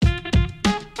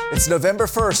It's November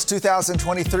 1st,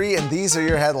 2023, and these are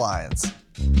your headlines.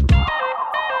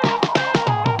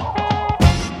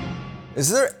 Is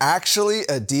there actually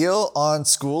a deal on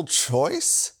school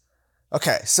choice?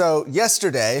 Okay, so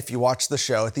yesterday, if you watched the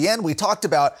show, at the end we talked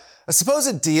about a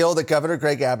supposed deal that Governor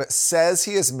Greg Abbott says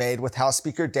he has made with House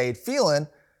Speaker Dade Phelan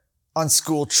on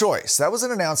school choice. That was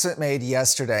an announcement made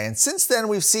yesterday, and since then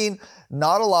we've seen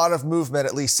not a lot of movement,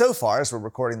 at least so far as we're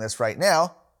recording this right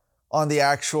now, on the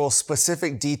actual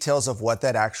specific details of what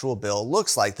that actual bill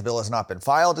looks like. The bill has not been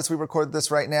filed as we record this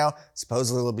right now.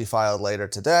 Supposedly it'll be filed later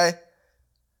today.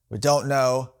 We don't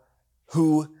know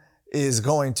who is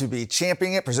going to be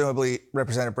championing it. Presumably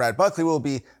Representative Brad Buckley will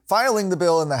be filing the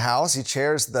bill in the House. He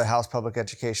chairs the House Public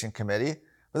Education Committee.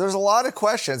 But there's a lot of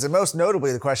questions, and most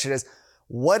notably the question is,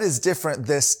 what is different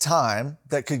this time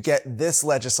that could get this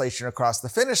legislation across the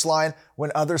finish line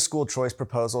when other school choice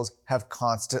proposals have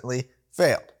constantly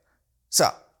failed? So,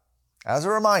 as a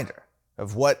reminder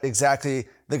of what exactly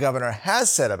the governor has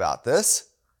said about this,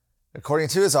 according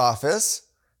to his office,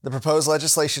 the proposed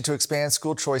legislation to expand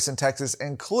school choice in Texas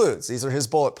includes, these are his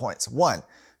bullet points. 1,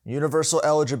 universal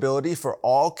eligibility for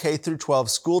all K-12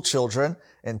 school children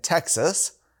in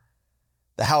Texas.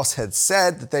 The House had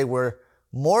said that they were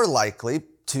more likely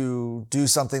to do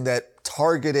something that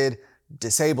targeted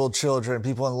disabled children,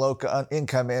 people in low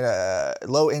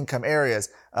income areas.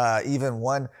 Even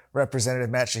one representative,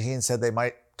 Matt Shaheen, said they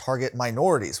might target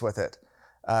minorities with it.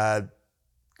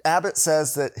 Abbott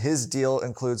says that his deal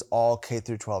includes all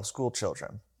K-12 school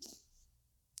children.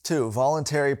 2,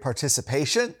 voluntary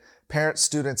participation. Parents,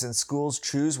 students, and schools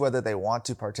choose whether they want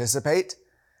to participate.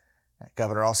 The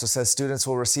governor also says students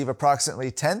will receive approximately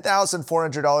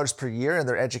 $10,400 per year in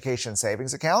their education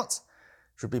savings accounts,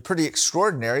 which would be pretty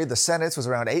extraordinary. The Senate's was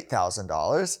around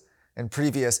 $8,000, and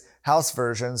previous House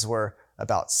versions were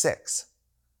about $6,000.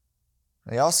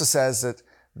 And he also says that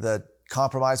the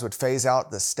compromise would phase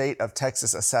out the state of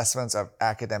Texas assessments of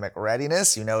academic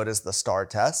readiness. You know it as the STAR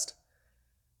test.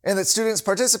 And that students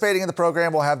participating in the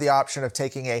program will have the option of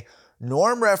taking a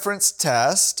norm reference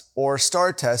test or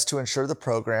STAR test to ensure the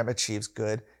program achieves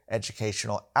good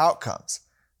educational outcomes.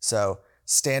 So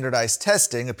standardized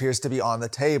testing appears to be on the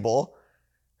table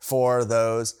for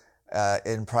those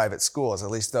in private schools,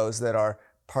 at least those that are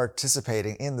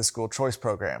participating in the school choice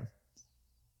program.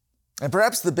 And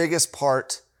perhaps the biggest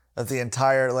part of the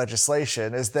entire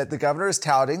legislation is that the governor is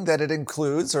touting that it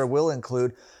includes or will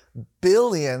include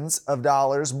billions of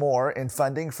dollars more in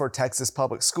funding for Texas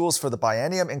public schools for the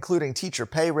biennium, including teacher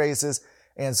pay raises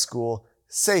and school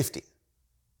safety.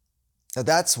 Now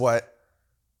that's what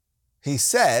he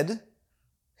said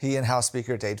he and House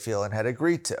Speaker Dade Phelan had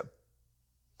agreed to.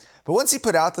 But once he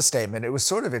put out the statement, it was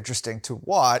sort of interesting to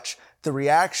watch the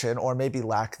reaction, or maybe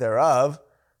lack thereof,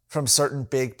 from certain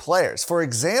big players. For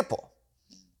example,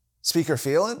 Speaker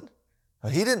Phelan,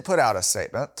 he didn't put out a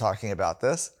statement talking about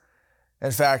this.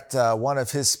 In fact, one of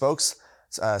his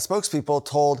spokespeople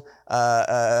told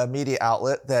a media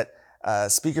outlet that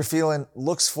Speaker Phelan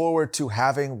looks forward to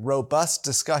having robust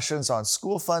discussions on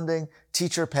school funding,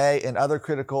 teacher pay, and other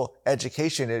critical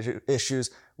education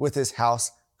issues with his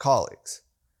House colleagues.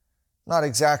 Not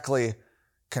exactly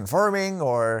confirming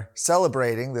or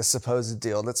celebrating this supposed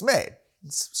deal that's made.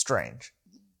 It's strange.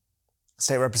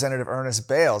 State Representative Ernest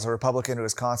Bales, a Republican who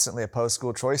has constantly opposed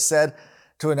school choice, said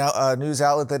to a news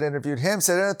outlet that interviewed him,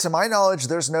 said, to my knowledge,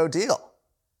 there's no deal.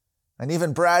 And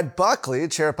even Brad Buckley,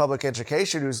 chair of public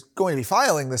education, who's going to be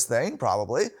filing this thing,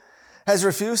 probably, has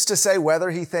refused to say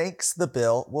whether he thinks the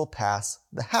bill will pass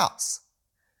the House.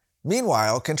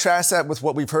 Meanwhile, contrast that with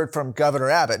what we've heard from Governor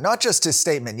Abbott, not just his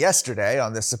statement yesterday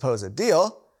on this supposed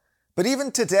deal, but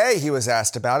even today he was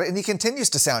asked about it, and he continues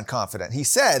to sound confident. He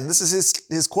said, and this is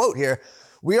his quote here,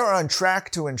 "We are on track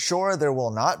to ensure there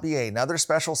will not be another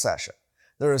special session.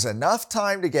 There is enough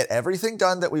time to get everything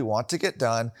done that we want to get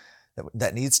done,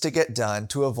 that needs to get done,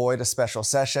 to avoid a special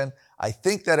session. I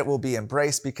think that it will be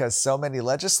embraced because so many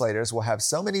legislators will have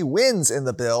so many wins in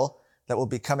the bill that will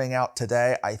be coming out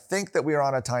today. I think that we are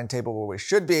on a timetable where we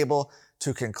should be able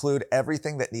to conclude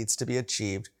everything that needs to be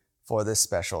achieved for this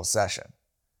special session."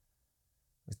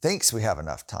 He thinks we have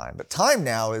enough time, but time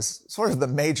now is sort of the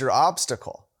major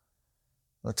obstacle.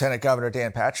 Lieutenant Governor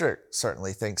Dan Patrick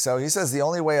certainly thinks so. He says the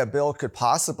only way a bill could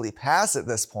possibly pass at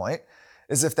this point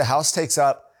is if the House takes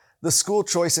up the school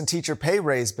choice and teacher pay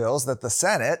raise bills that the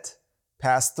Senate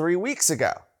passed 3 weeks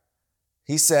ago.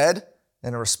 He said,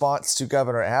 in a response to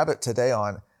Governor Abbott today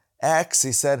on X,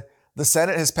 he said, the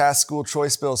Senate has passed school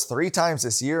choice bills 3 times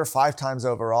this year, 5 times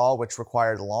overall, which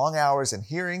required long hours and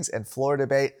hearings and floor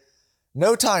debate.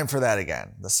 No time for that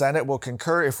again. The Senate will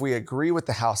concur if we agree with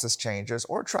the House's changes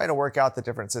or try to work out the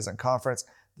differences in conference.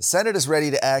 The Senate is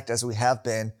ready to act as we have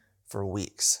been for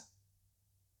weeks.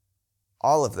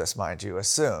 All of this, mind you,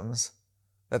 assumes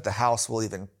that the House will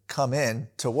even come in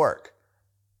to work.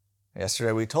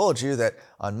 Yesterday we told you that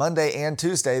on Monday and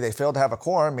Tuesday they failed to have a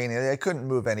quorum, meaning they couldn't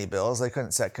move any bills, they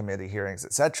couldn't set committee hearings,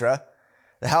 etc.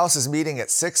 The House is meeting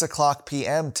at 6 o'clock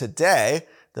p.m. today.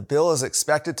 The bill is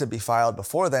expected to be filed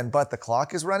before then, but the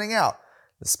clock is running out.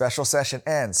 The special session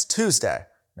ends Tuesday,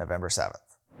 November 7th.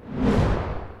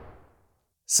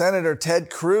 Senator Ted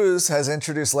Cruz has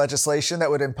introduced legislation that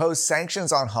would impose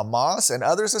sanctions on Hamas and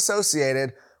others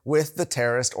associated with the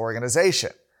terrorist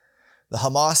organization. The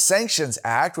Hamas Sanctions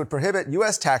Act would prohibit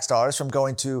U.S. tax dollars from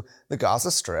going to the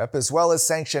Gaza Strip, as well as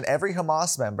sanction every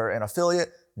Hamas member and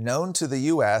affiliate known to the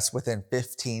U.S. within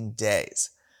 15 days.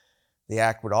 The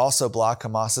act would also block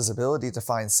Hamas's ability to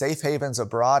find safe havens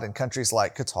abroad in countries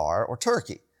like Qatar or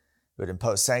Turkey. It would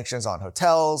impose sanctions on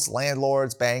hotels,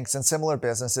 landlords, banks, and similar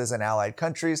businesses in allied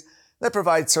countries that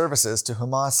provide services to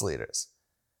Hamas leaders.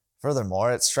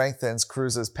 Furthermore, it strengthens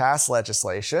Cruz's past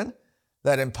legislation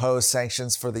that imposed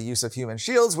sanctions for the use of human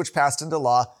shields, which passed into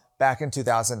law back in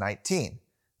 2019.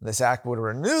 This act would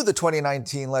renew the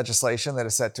 2019 legislation that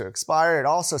is set to expire. It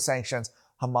also sanctions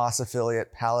Hamas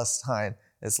affiliate Palestine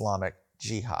Islamic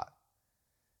Jihad.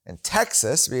 In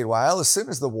Texas, meanwhile, as soon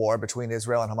as the war between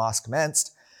Israel and Hamas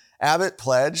commenced, Abbott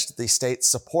pledged the state's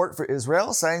support for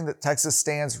Israel, saying that Texas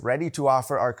stands ready to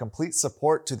offer our complete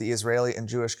support to the Israeli and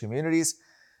Jewish communities.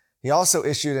 He also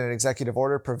issued an executive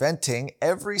order preventing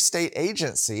every state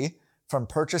agency from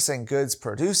purchasing goods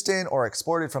produced in or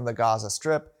exported from the Gaza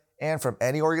Strip and from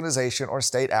any organization or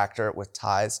state actor with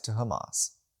ties to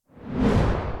Hamas.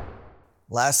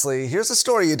 Lastly, here's a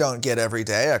story you don't get every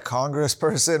day: a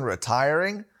congressperson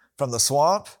retiring from the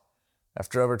swamp.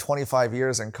 After over 25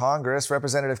 years in Congress,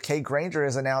 Representative Granger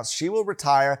has announced she will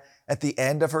retire at the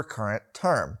end of her current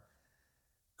term.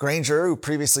 Granger, who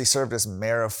previously served as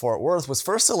mayor of Fort Worth, was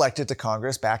first elected to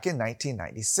Congress back in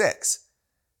 1996.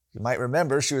 You might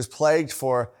remember she was plagued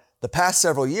for the past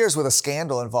several years with a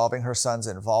scandal involving her son's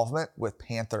involvement with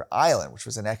Panther Island, which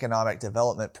was an economic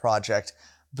development project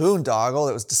boondoggle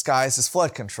that was disguised as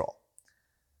flood control.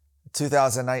 The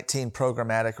 2019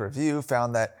 programmatic review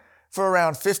found that for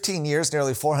around 15 years,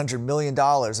 nearly $400 million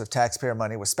of taxpayer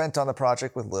money was spent on the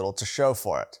project with little to show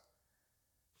for it.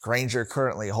 Granger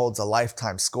currently holds a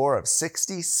lifetime score of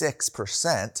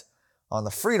 66% on the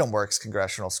FreedomWorks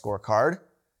congressional scorecard.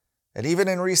 And even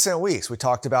in recent weeks, we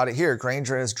talked about it here,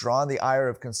 Granger has drawn the ire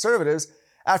of conservatives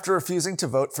after refusing to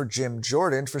vote for Jim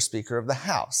Jordan for Speaker of the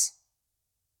House.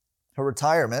 Her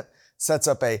retirement sets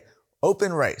up an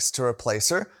open race to replace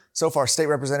her. So far, State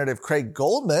Representative Craig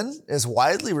Goldman is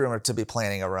widely rumored to be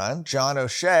planning a run. John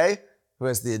O'Shea, who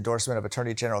has the endorsement of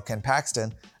Attorney General Ken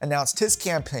Paxton, announced his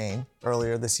campaign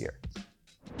earlier this year.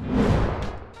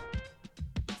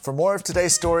 For more of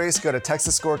today's stories, go to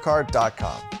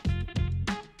TexasScorecard.com.